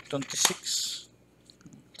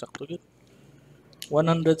 Sakto yun.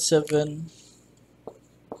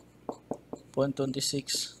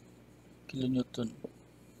 107.26 kilonewton.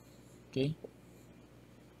 Okay.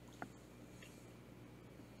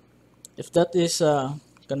 If that is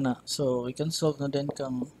kana, so we can solve na din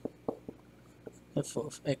kang f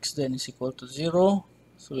of x then is equal to 0.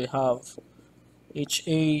 So we have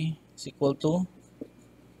HA is equal to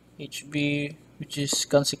HB, which is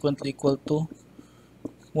consequently equal to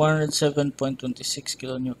 107.26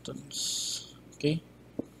 kilonewtons. Okay,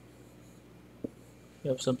 we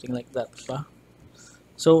have something like that, ba?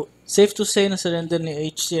 So safe to say na sa render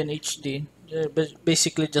ni HC and HD, they're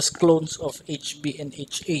basically just clones of HB and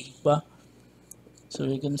HA, ba? So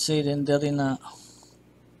we can say render na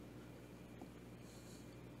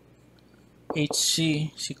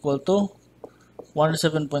HC is equal to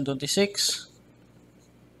 107.26,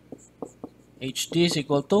 HD is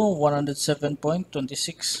equal to 107.26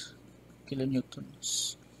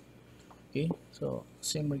 kilonewtons. Okay, so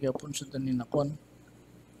same magyapon siya din na kon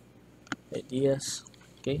ideas.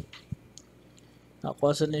 Okay,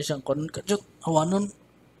 nakuha sa niya siyang kon kadyot awanon.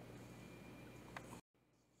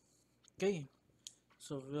 Okay,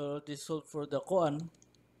 so we already solved for the kuan.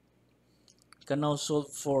 Can now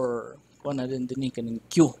solve for kuan na din kaning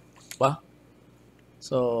Q, ba?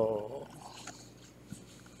 So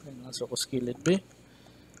nasa ko skilled be.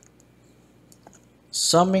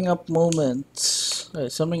 Summing up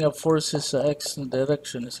summing up forces sa x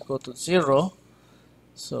direction is equal to 0.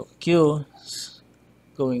 So Q is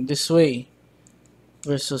going this way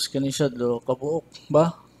versus kanisha do kabuok,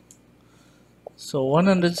 ba? So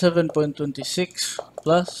 107.26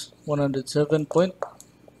 plus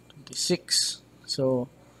 107.26. So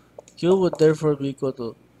Q would therefore be equal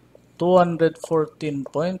to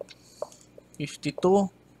 214.52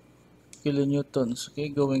 kilonewtons. Okay,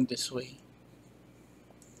 going this way.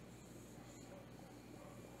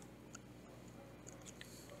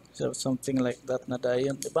 So something like that na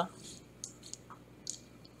dayon, di ba?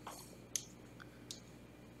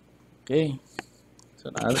 Okay. So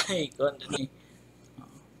naalay ko ni.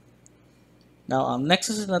 Now, ang next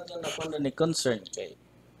is natin na kung ni concern kay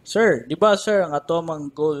Sir, di ba sir, ang atomang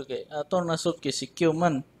goal kay atong nasod kay si Q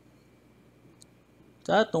man.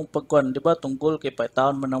 Sa atong pagkuan, di ba, tong goal kay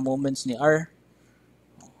paitaon man ang moments ni R.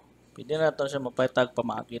 Pwede na ito siya mapaitag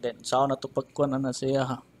pamagi din. Saan na ito pagkuan na siya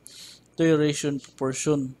ha? Ito yung ratio and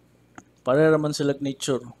proportion. Parera man sila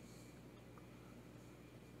nature.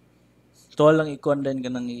 Ito lang ikuan din ka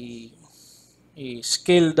nang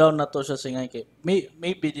i-scale down na to siya sa ngay kay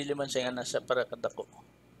maybe dili man siya nga na siya para kadako.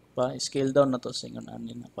 Pa scale down na to sa ingon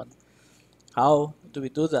ani na pan. How do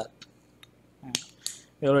we do that?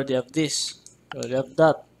 We already have this. We already have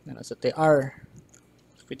that. Nasa TR.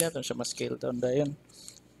 Pwede natin siya ma-scale down dayon.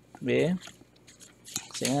 Be.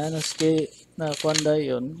 Siya na scale na kuan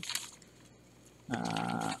dayon.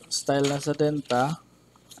 Style na sa denta.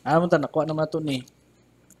 Mo ta nakuha naman ito ni.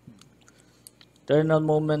 Internal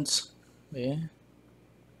moments. Okay.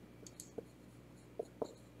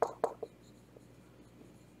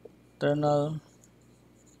 Internal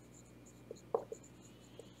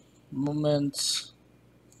moments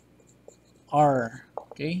R.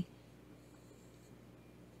 Okay.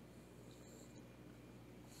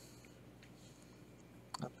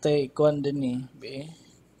 Ate, ikuan din ni. B.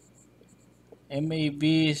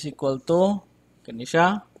 MAB is equal to kani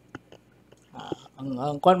siya.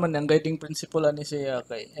 Ang kuan man ang guiding principle ani siya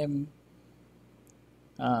kay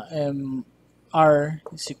R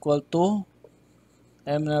is equal to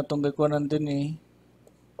M na itong gagkuhanan din ni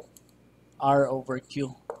R over Q.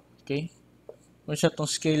 Okay? Kung siya itong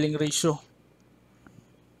scaling ratio.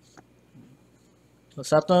 So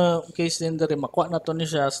sa itong case din rin, makuha na ito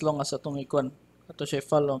niya as long as itong ikuan. Ito siya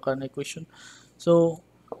follow ang kanang equation. So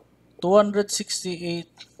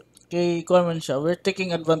 268 kay kuan man siya. We're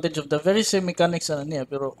taking advantage of the very same mechanics na niya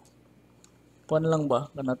pero kuan lang ba?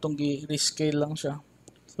 Kanatong gi-rescale lang siya.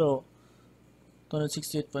 So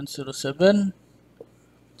 268.07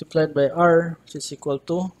 multiplied by R, which is equal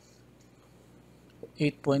to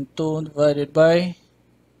 8.2 divided by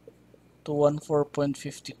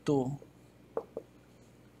 214.52.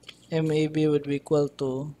 MAB would be equal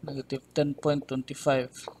to negative 10.25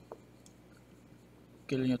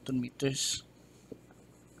 kilonewton meters.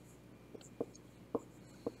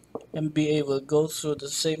 MBA will go through the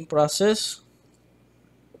same process.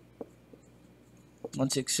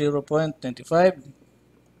 160.95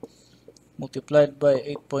 multiplied by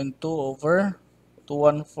 8.2 over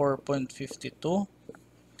 214.52.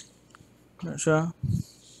 Ano siya?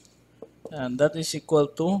 and that is equal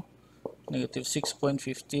to negative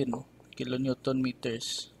 6.15 kilonewton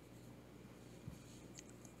meters.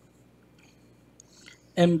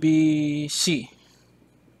 MBC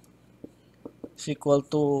is equal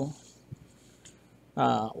to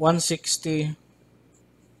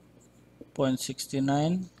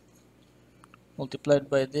 160.69 multiplied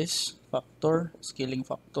by this factor, scaling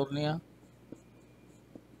factor niya,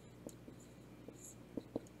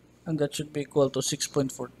 and that should be equal to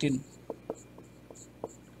 6.14.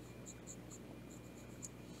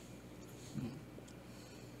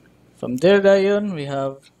 From there dayon, we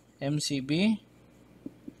have MCB,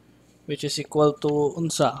 which is equal to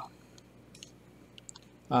unsa.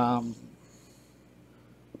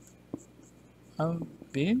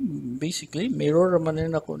 Basically, mirror raman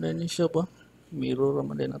din ako na siya ba? Mirror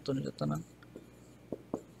raman din nato niya tanan.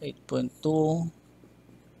 8.2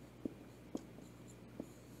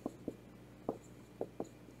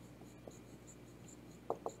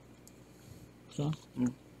 so,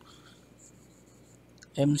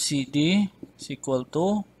 MCD is equal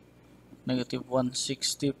to negative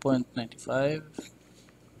 160.95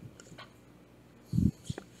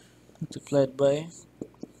 multiplied by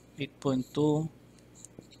 8.2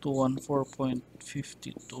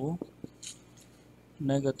 214.52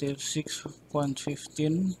 negative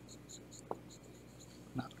 6.15.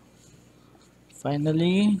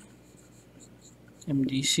 Finally,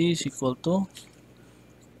 MDC is equal to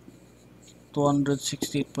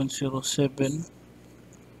 268.07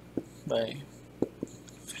 by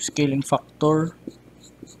scaling factor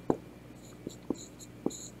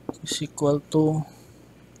is equal to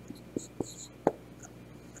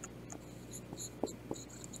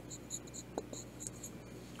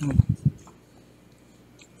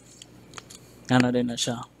ano din na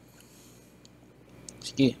siya.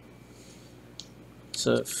 Sige.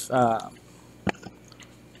 So, if,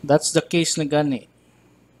 that's the case na gani.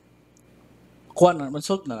 Kuha na,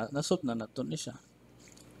 solve na nato ni siya.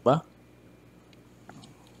 Ba?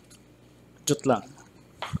 Jut lang.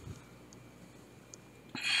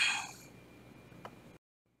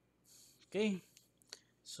 Okay.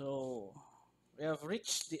 So, we have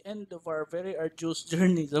reached the end of our very arduous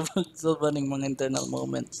journey sa pag-solve ng mga internal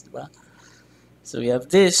moments, di ba? So, we have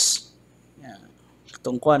this. Yeah.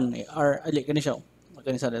 Itong kwan, R, ali, gani siya.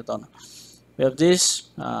 Ganisa dito na. We have this,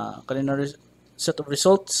 kanina set of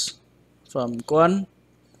results from kwan.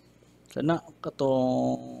 Kana,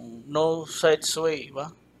 katong no side sway, ba?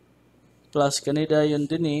 Plus, kanina yun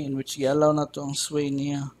din in which i-allow na to ang sway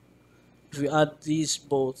niya. If we add these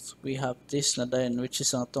both, we have this na din, which is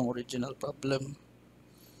ang itong original problem.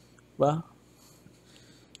 Ba?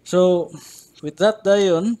 So, with that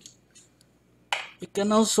dayon, we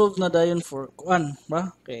can now solve na dayon for kwan,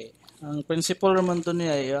 ba? Okay. Ang principle naman to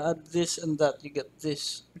niya, you add this and that, you get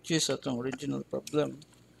this, which is atong original problem.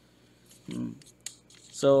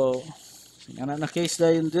 So, nga na case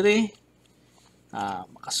dayon diri,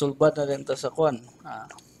 makasolba na rin ta sa kwan.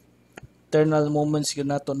 Internal moments yun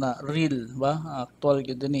nato na real, ba? Actual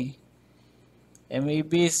yun din eh.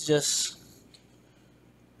 MAB is just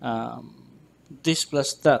this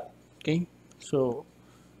plus that. Okay? So,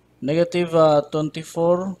 negative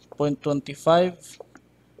 24.25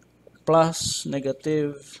 plus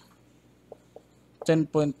negative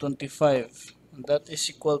 10.25. And that is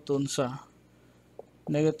equal to sa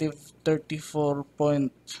negative 34.50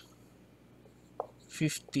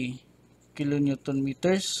 kilonewton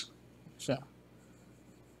meters. So,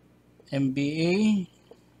 MBA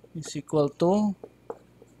is equal to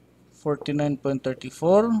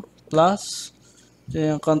 49.34 plus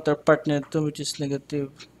yung counterpart nito which is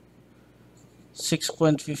negative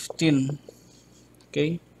 6.15.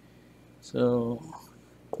 Okay? So,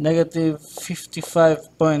 negative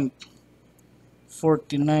 55.49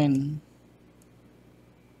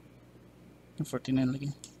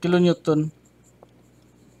 lagi kilonewton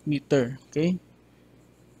meter. Okay?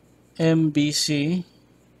 MBC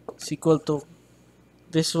is equal to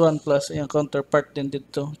this one plus yung counterpart din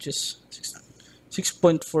dito which is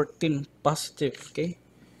 6.14 positive. Okay?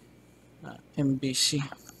 MBC.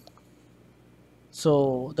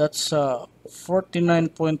 So that's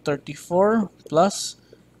 49.34 plus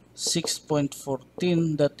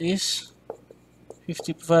 6.14, that is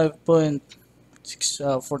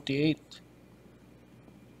 55.48.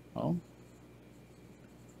 Oh.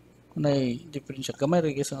 Nay diferensya kamay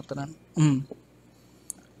rin sa tanan.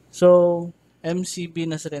 So MCB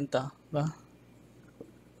na 30 ba?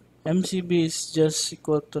 MCB is just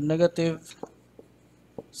equal to negative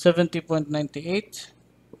 70.98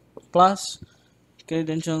 plus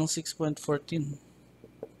credential 6.14.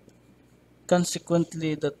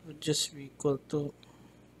 Consequently, that would just be equal to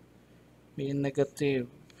be negative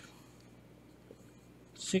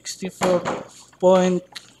 64 point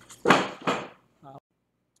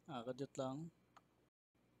kadit lang.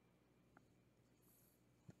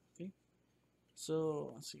 Okay.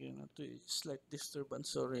 So, sige na to slight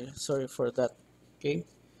disturbance. Sorry for that. Okay.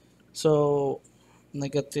 So,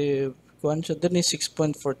 negative kuan siya din is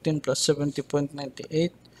 6.14 plus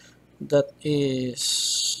 70.98. That is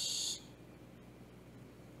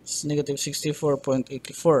negative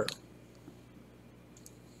 64.84.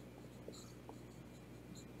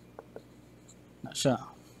 Na siya.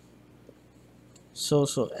 So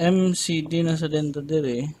MCD na sa dento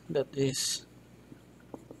dire, that is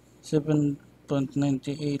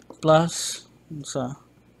 7.98 plus sa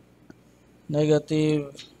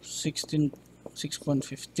negative 6.15.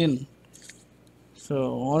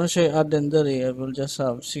 So once I add in there, I will just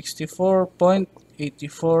have 64.84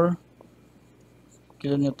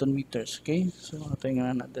 kilonewton meters. Okay, so ito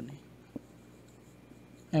yung natin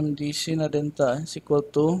MDC na din ta is equal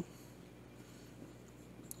to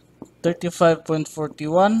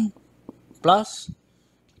 35.41 plus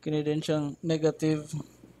kini din siyang negative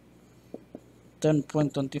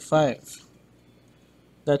 10.25.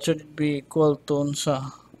 That should be equal to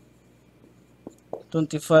sa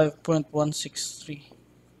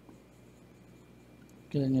 25.163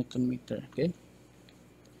 kilonewton meter. Okay.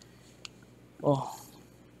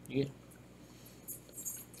 Okay.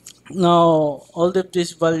 Now, all of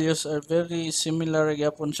these values are very similar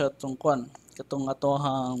gyapon sa atong kwan. Katong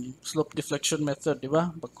atohang slope deflection method, di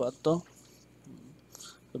ba? Pagko ato.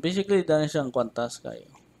 So basically, dahil siyang kwantas kayo.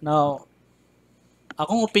 Now,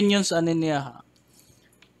 akong opinion sa anin niya,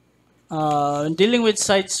 dealing with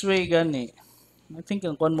side sway gani, I think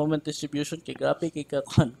ang kwan moment distribution kay grabe kay ka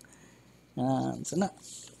kwan. Sana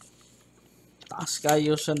taas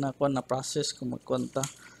kayo siya na kwan na process kung magkwanta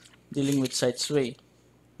dealing with side sway.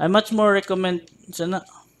 I much more recommend sana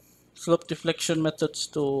slope deflection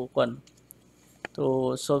methods to kwan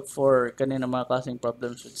to solve for kanina mga klaseng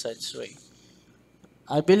problems with side sway.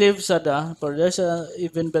 I believe sada, but there's a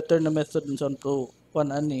even better na method on to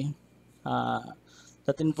kwan ani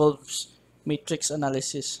that involves matrix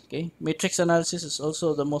analysis. Okay, matrix analysis is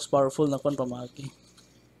also the most powerful na kwan pamagi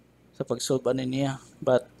sa pag-solve ani niya.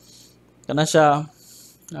 But kana siya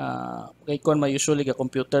kay kwan usually ka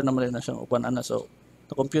computer naman na siyang uban ana, so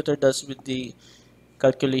the computer does with the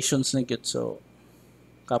calculations na gyud, so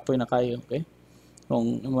kapoy na kayo. Okay,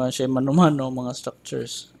 kung siya mano-mano mga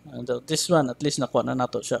structures. And this one at least nakuha na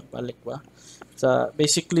nato siya balik ba. So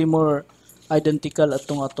basically more identical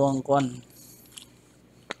atong atong kwan.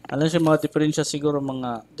 Alam siya mga diferensya siguro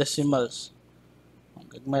mga decimals.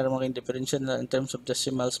 Gagmay ra mga diferensya na in terms of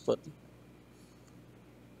decimals po.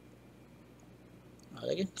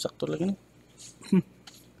 Okay, sakto lang ni.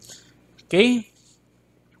 Okay.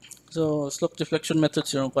 So slope deflection methods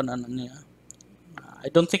yung kwan ano niya. I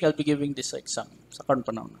don't think I'll be giving this exam sa karon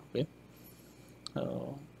panahon. Okay?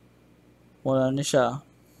 So, wala na siya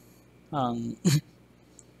ang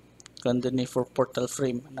kandini for portal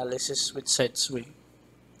frame analysis with side sway.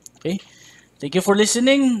 Okay? Thank you for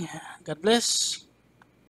listening. God bless.